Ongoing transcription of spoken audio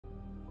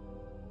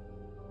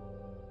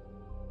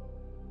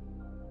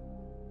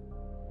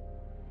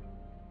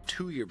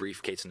to your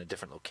briefcase in a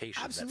different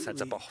location that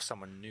sets up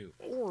someone new.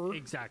 Or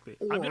exactly.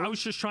 I mean, I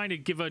was just trying to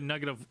give a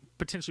nugget of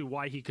potentially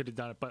why he could have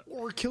done it, but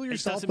or kill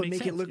yourself, but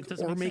make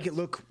it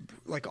look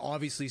like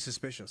obviously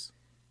suspicious.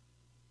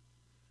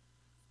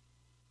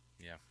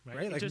 Yeah,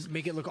 right. Like just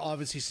make it look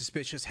obviously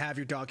suspicious. Have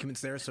your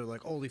documents there, so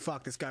like, holy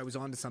fuck, this guy was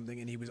onto something,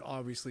 and he was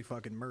obviously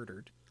fucking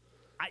murdered.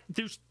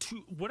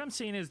 What I'm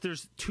saying is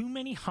there's too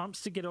many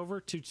humps to get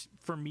over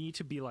for me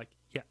to be like,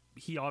 yeah,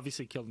 he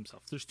obviously killed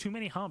himself. There's too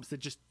many humps that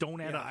just don't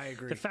add up. I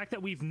agree. The fact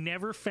that we've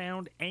never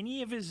found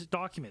any of his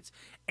documents,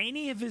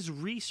 any of his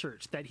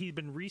research that he'd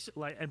been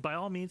and by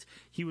all means,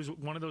 he was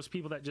one of those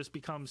people that just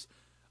becomes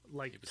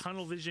like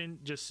tunnel vision,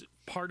 just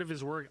part of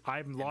his work.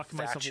 I'm locking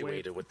myself away.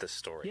 Infatuated with this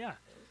story. Yeah.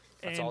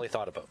 That's all he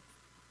thought about.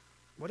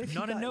 What if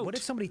What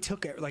if somebody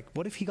took it? Like,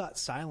 what if he got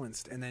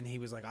silenced and then he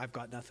was like, "I've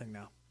got nothing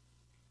now."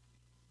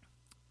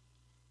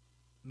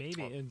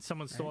 Maybe, and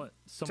someone stole it.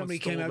 Somebody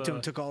came out to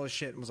him, took all his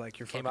shit, and was like,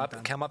 "You're fucking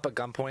done." Came up at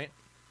gunpoint.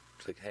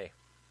 It's like, "Hey,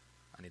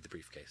 I need the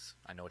briefcase.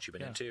 I know what you've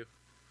been into."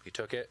 He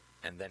took it,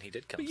 and then he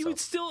did kill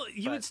himself.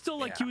 You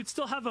would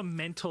still have a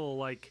mental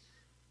like.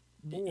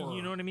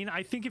 You know what I mean?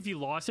 I think if you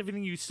lost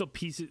everything, you still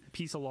piece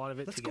a lot of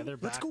it together.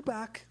 Let's go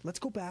back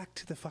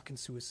to the fucking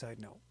suicide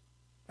note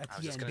at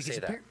the end, because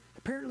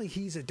apparently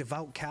he's a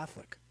devout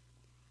Catholic,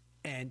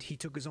 and he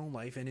took his own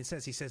life. And he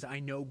says, "I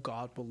know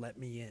God will let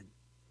me in."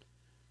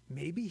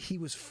 Maybe he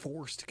was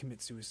forced to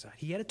commit suicide.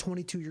 He had a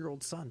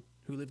 22-year-old son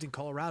who lived in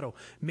Colorado.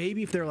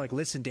 Maybe if they're like,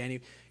 "Listen, Danny,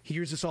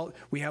 here's this all.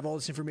 We have all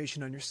this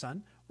information on your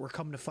son. We're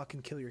coming to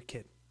fucking kill your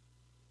kid.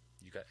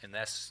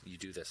 Unless you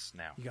do this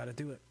now. You got to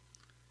do it."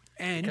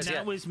 And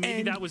that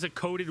was a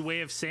coded way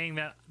of saying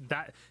that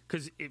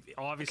because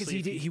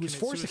obviously he was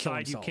forced to kill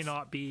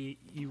himself.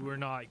 You were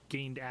not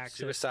gained access.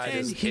 Suicide and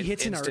is he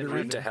hits an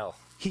artery to hell.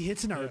 He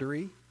hits an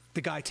artery.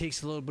 The guy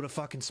takes a little bit of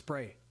fucking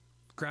spray,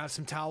 grabs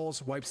some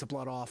towels, wipes the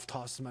blood off,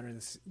 tosses them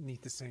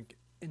underneath the sink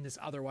in this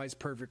otherwise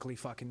perfectly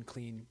fucking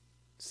clean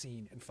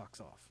scene, and fucks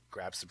off.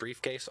 Grabs the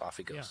briefcase, off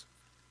he goes.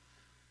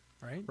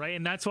 Yeah. Right,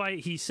 and that's why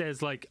he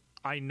says like,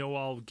 "I know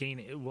I'll gain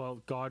it.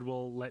 Well, God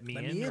will let me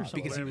in,"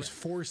 because he was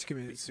forced to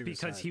commit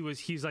suicide. Because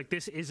he's like,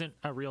 "This isn't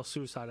a real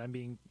suicide. I'm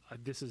being.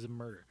 This is a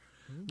murder,"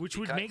 which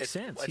would make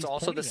sense. It's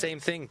also the same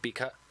thing,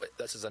 because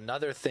this is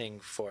another thing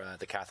for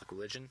the Catholic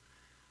religion.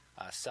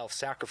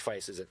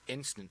 Self-sacrifice is an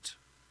instant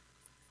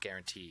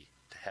guarantee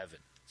to heaven.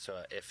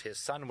 So if his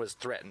son was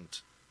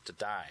threatened to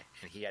die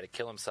and he had to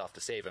kill himself to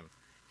save him,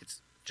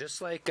 it's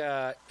just like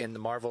in the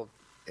Marvel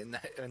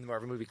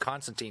movie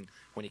Constantine,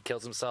 when he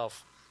kills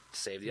himself to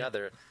save the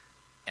other.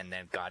 And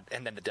then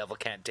the devil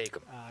can't take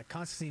him.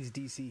 Constantine's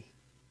DC.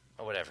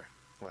 Or whatever.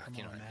 Well,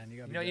 Come on, man.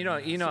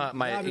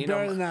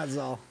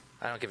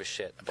 I don't give a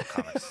shit about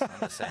comics. I'm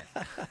just saying.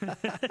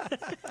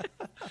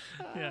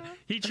 Yeah,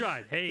 he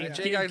tried. Hey,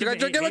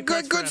 give a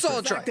good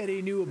solid try. The fact that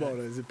he knew about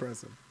it is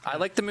impressive. I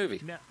like the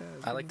movie.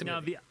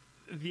 Movie.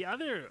 The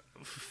other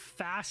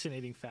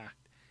fascinating fact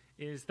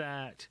is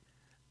that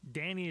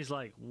Danny's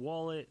like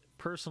wallet,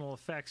 personal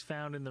effects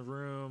found in the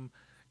room,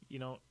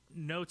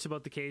 notes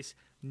about the case.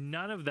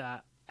 None of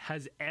that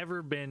has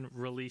ever been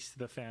released to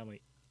the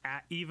family,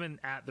 even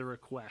at the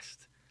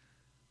request,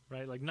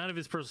 right? Like none of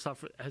his personal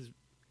stuff has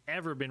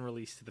ever been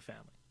released to the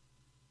family.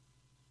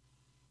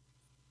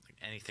 Like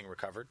anything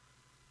recovered?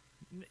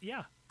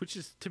 Yeah, which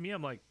is, to me,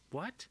 I'm like,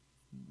 what?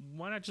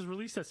 Why not just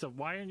release that stuff?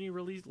 Why aren't you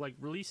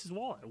release his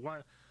wallet?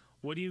 Why?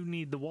 What do you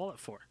need the wallet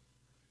for?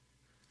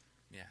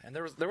 Yeah, and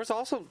there was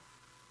also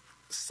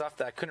stuff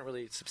that I couldn't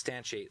really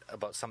substantiate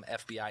about some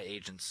FBI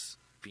agents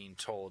being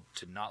told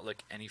to not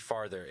look any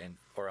farther,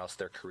 or else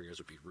their careers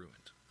would be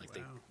ruined. Like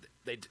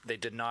they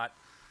did not,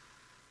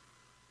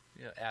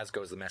 as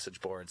goes the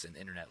message boards and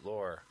internet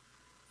lore,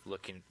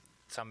 looking.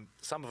 Some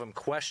of them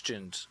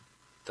questioned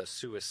the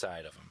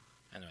suicide of him,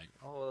 and they're like,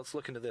 "Oh, let's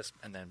look into this,"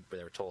 and then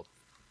they were told,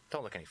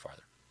 "Don't look any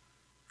farther.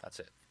 That's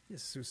it."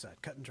 It's suicide,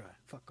 cut and dry,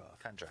 fuck off.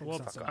 Cut and dry.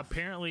 Well,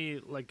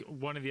 apparently, like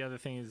one of the other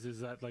things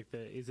is that like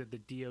is it the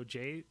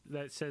DOJ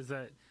that says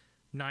that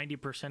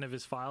 90% of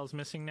his files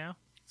missing now?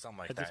 Something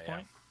like at that. This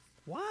point?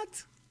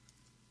 What?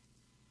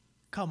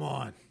 Come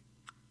on.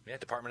 Yeah,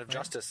 Department of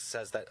Justice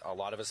says that a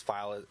lot of his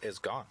file is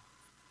gone.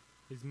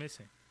 Is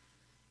missing.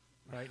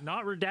 Right?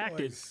 Not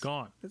redacted,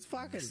 gone. It's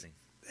fucking missing.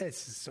 It's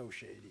so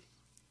shady.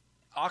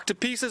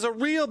 Octopuses are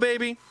real,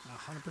 baby.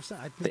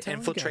 100%. They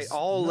infiltrate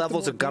all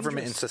levels of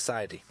government and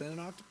society. Than an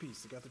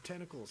octopus. They got their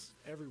tentacles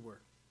everywhere.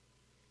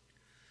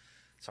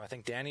 So I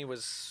think Danny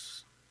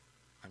was,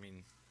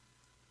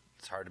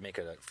 it's hard to make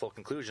a full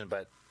conclusion,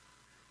 but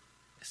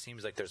it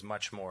seems like there's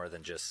much more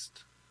than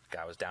just the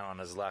guy was down on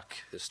his luck.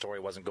 His story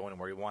wasn't going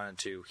where he wanted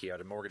to. He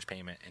had a mortgage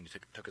payment and he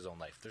took his own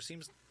life. There's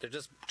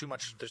just too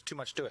much. There's too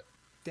much to it.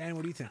 Dan,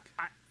 what do you think?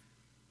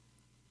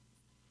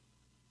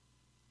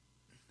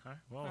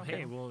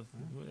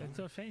 It's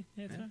okay.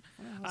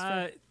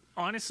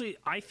 Honestly,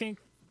 I think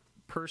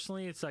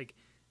personally, it's like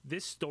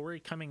this story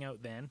coming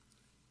out then,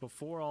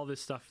 before all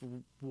this stuff,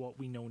 what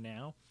we know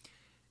now,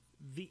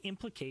 the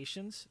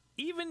implications,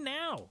 even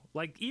now,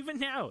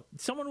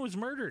 someone was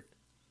murdered,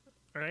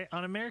 right,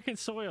 on American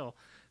soil.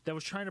 that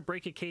was trying to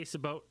break a case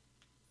about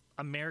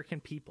American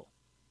people.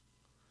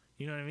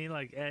 You know what I mean?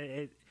 Like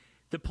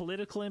the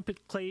political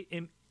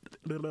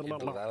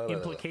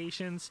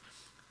implications,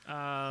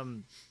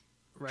 right?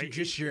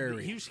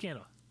 Judiciary. Huge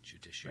scandal.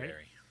 Judiciary.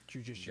 Right?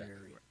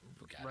 Judiciary.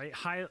 Right?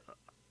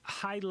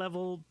 High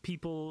level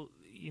people,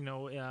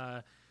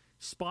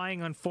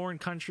 spying on foreign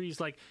countries.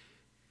 Like,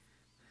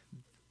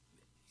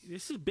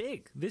 this is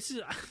big. This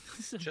is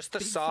just the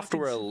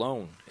software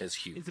alone is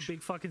huge. It's a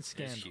big fucking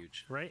scandal. It's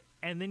huge, right?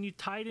 And then you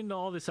tied into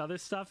all this other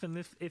stuff, and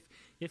if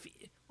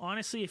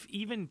honestly, if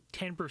even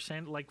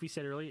 10%, like we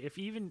said earlier, if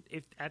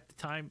at the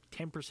time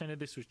 10% of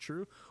this was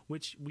true,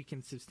 which we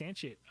can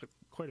substantiate,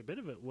 quite a bit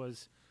of it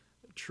was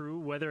true,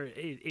 whether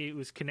it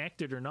was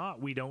connected or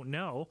not, we don't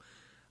know.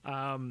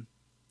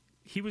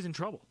 He was in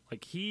trouble.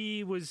 Like,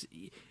 he was,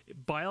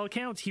 by all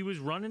accounts, he was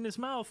running his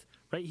mouth,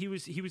 right? He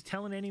was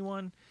telling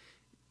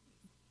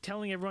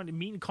everyone,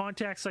 meeting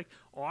contacts. Like,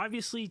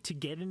 obviously, to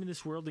get into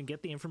this world and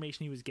get the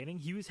information he was getting,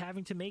 he was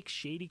having to make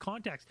shady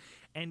contacts.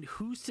 And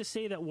who's to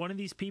say that one of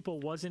these people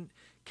wasn't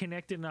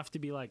connected enough to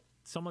be like,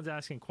 someone's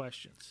asking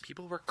questions?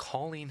 People were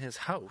calling his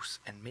house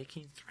and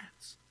making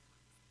threats.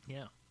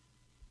 Yeah.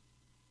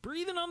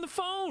 Breathing on the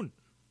phone.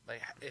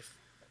 Like, if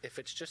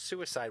it's just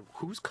suicide,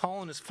 who's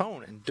calling his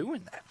phone and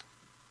doing that?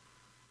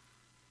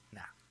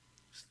 Nah.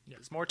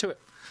 There's more to it.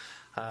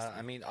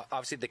 I mean,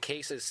 obviously the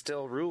case is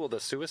still ruled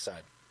a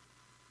suicide.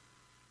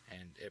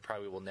 And it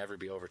probably will never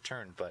be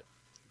overturned, but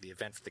the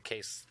events of the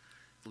case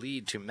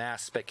lead to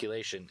mass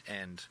speculation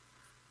and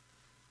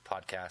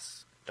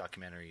podcasts,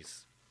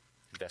 documentaries,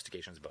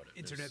 investigations about it.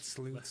 Internet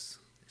sleuths.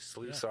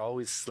 Sleuths are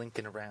always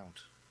slinking around,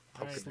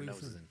 poking their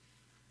noses in.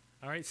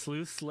 All right,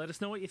 sleuths, let us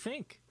know what you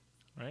think.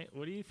 Right?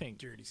 What do you think?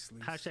 Dirty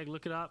sleuths. Hashtag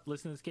look it up,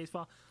 listen to this case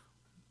file.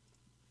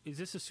 Is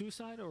this a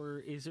suicide, or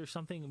is there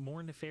something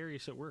more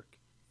nefarious at work?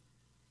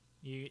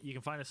 You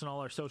can find us on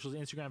all our socials,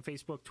 Instagram,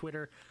 Facebook,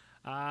 Twitter.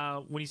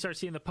 When you start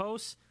seeing the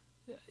posts,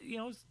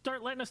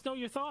 start letting us know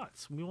your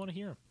thoughts. We want to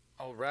hear them.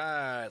 All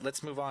right,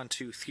 let's move on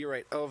to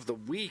Theorite of the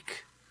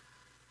Week.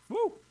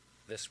 Woo!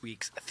 This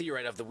week's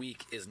Theorite of the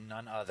Week is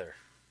none other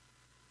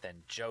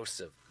than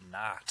Joseph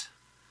Knott.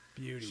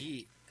 Beauty.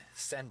 He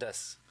sent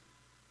us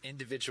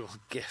individual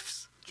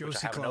gifts, Josie which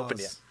I haven't Claus. opened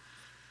yet.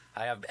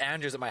 I have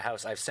Andrew's at my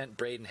house. I've sent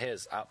Braden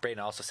his. Braden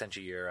also sent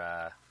you your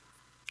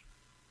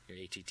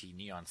ATT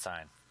neon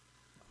sign.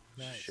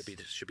 Nice.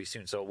 Should be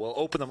soon. So we'll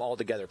open them all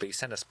together. But he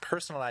sent us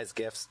personalized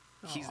gifts.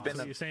 He's been.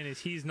 What you're saying is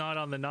he's not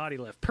on the naughty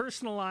list.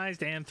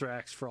 Personalized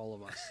anthrax for all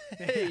of us.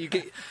 Hey, you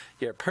get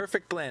your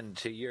perfect blend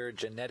to your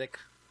genetic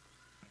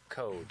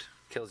code.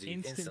 Kills you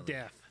instantly.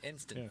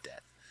 Instant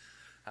death.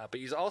 But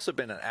he's also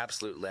been an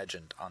absolute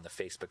legend on the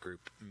Facebook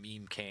group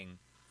Meme King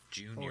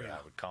Jr.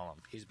 I would call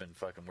him. He's been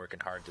fucking working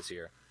hard this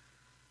year.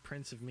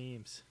 Prince of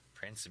memes.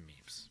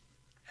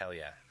 Hell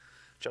yeah.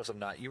 Joseph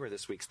Knott, you were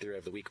this week's Theory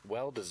of the Week.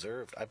 Well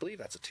deserved. I believe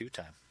that's a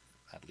 2-time,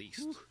 at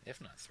least.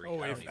 If not 3.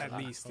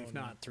 If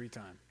not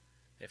 3-time.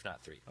 If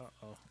not 3.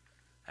 Uh-oh.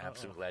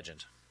 Absolute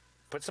legend.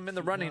 Puts him in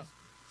the running.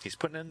 He's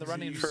putting in the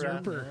running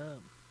for...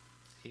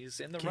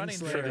 he's in the running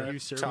for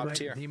the top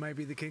tier. He might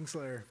be the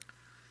Kingslayer.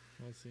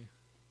 We'll see.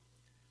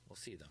 We'll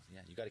see, though.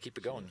 Yeah, you got to keep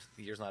it going.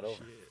 The year's not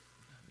over.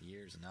 The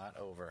year's not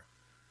over.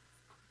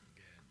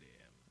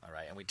 All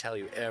right, and we tell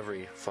you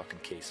every fucking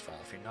case file.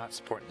 If you're not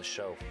supporting the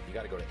show, you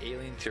got to go to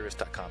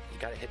alientheorist.com. You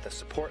got to hit the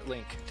support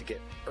link to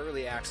get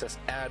early access,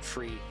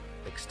 ad-free,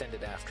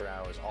 extended after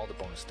hours, all the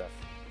bonus stuff.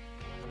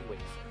 What are you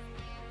waiting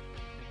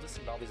for?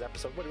 Listen to all these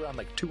episodes. What are we on,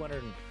 like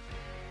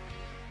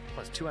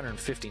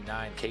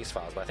 259 case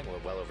files, but I think we're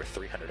well over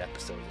 300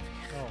 episodes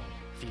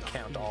if you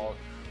count all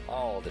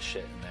the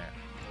shit in there.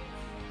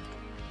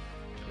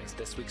 Anyways,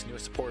 this week's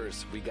newest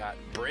supporters, we got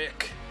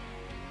Brick,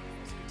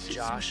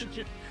 Josh.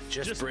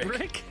 Just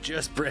brick.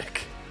 Just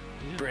brick.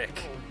 Yeah.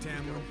 Brick.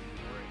 Damn.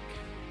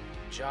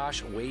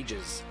 Josh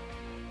Wages.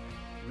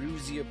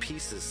 Ruzia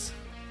Pieces.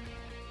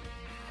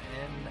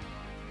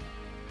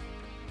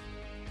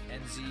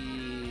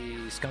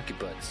 NZ Skunky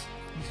Butts.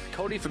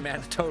 Cody from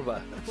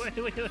Manitoba. Wait,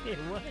 what?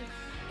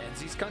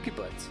 NZ Skunky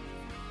Butts.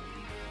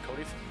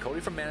 Cody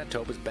from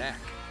Manitoba's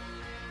back.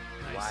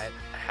 Nice. Wyatt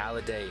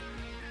Halliday.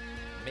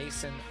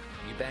 Mason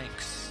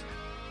Eubanks.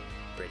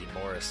 Brady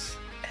Morris.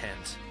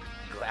 And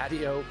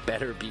Gladio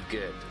better be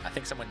good. I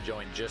think someone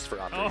joined just for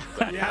Operation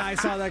Gladio. Yeah, I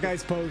saw that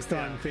guy's post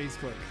on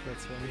Facebook.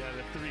 That's funny. Yeah,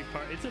 the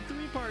 3-part. It's a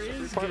 3-part. It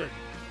is good.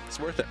 It's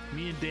worth it.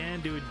 Me and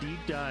Dan do a deep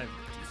dive.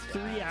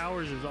 3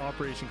 hours of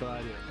Operation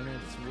Gladio, and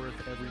it's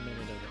worth every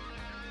minute of it.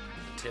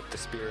 Tip the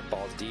spear and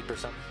balls deep or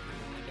something?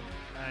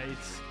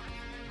 It's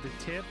the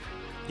tip.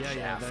 Yeah,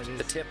 shaft. That is.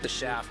 The tip, the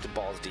shaft, and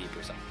balls deep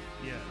or something.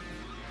 Yeah.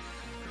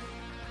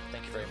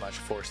 Thank you very much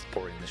for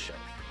supporting the show.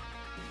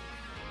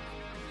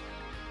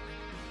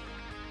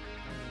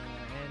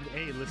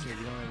 Hey, listeners,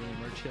 you don't have any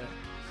merch yet.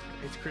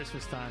 It's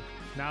Christmas time.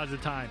 Now's the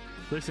time.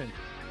 Listen,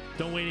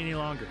 don't wait any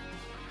longer.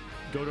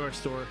 Go to our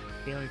store,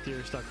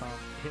 alientheorist.com,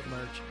 hit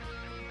merch,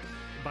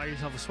 buy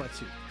yourself a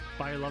sweatsuit.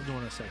 Buy your loved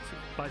one a set.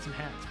 Buy some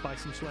hats. Buy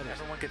some sweaters.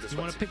 Everyone gets a You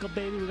want a sweatsuit. pickle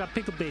baby? We got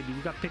pickle baby.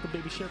 We got pickle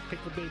baby shirt,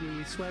 pickle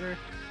baby sweater.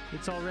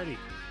 It's all ready.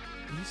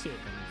 You say it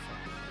when you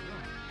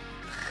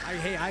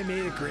fucking. I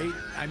made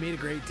a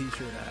great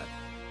T-shirt hat.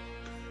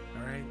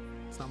 All right,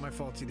 it's not my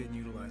fault you didn't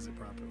utilize it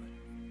properly.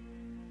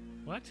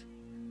 What?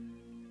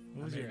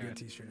 What was I made your a good ad?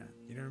 T-shirt hat.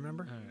 You don't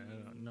remember? I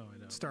don't know. I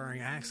don't.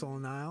 Starring Axel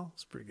and Niall.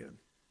 It's pretty good.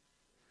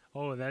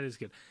 Oh, that is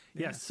good.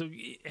 Yeah. Yes, so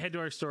head to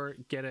our store,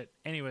 get it.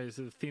 Anyways,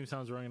 the theme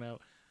song's running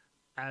out.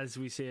 As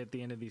we say at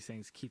the end of these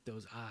things, keep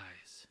those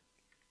eyes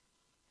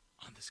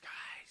on the skies.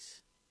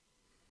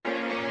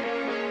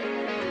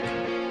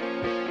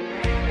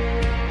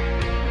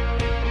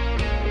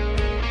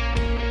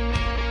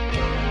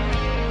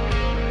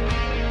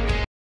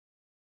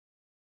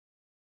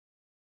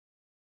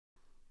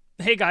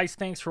 Hey guys,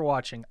 thanks for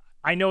watching.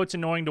 I know it's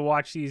annoying to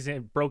watch these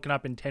broken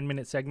up in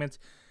 10-minute segments,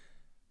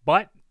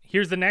 but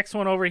here's the next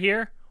one over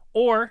here.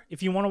 Or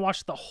if you want to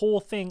watch the whole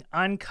thing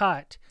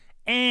uncut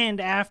and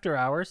after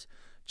hours,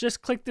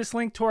 just click this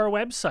link to our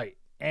website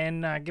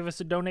and give us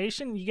a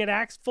donation. You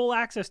get full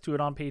access to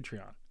it on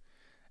Patreon.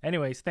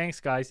 Anyways, thanks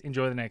guys.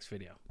 Enjoy the next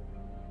video.